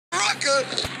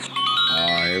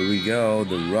Here we go,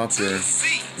 the rucker.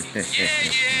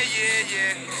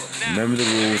 Remember the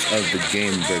rules of the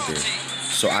game breaker.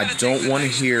 So I don't want to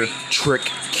hear trick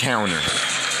counter.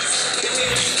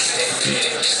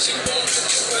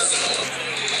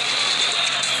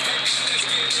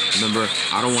 Remember,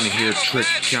 I don't want to hear trick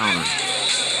counter.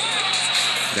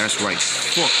 That's right,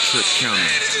 fuck trick counter.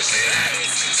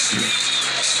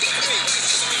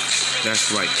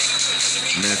 That's right,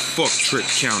 man, fuck trick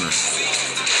counter.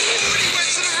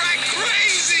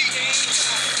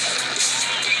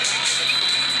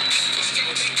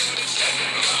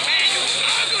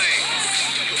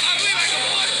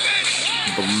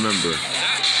 But remember,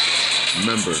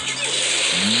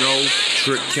 no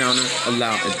trick counter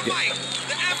allowed.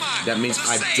 That means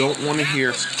I don't want to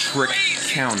hear trick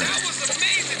counter.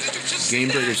 Game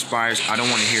breaker expires. I don't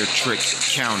want to hear trick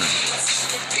counter.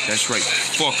 That's right.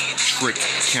 Fuck trick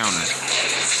counter.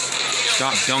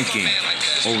 Stop dunking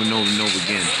over and over and over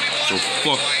again. So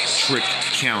fuck trick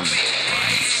counter.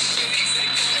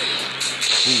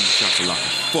 Boom shakalaka.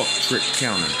 Fuck trick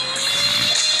counter.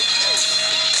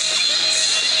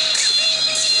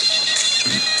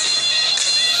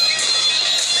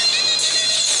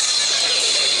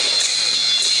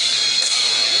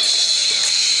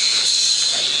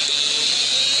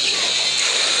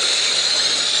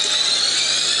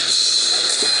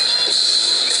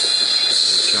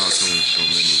 So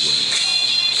many ways.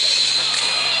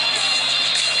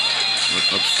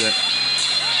 Upset.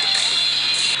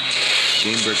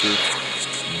 Game breaker.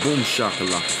 Boom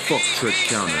shakalaka. Fuck trick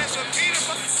counter.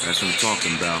 That's what I'm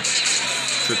talking about.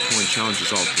 Trick point challenge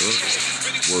is all good.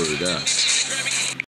 Word up.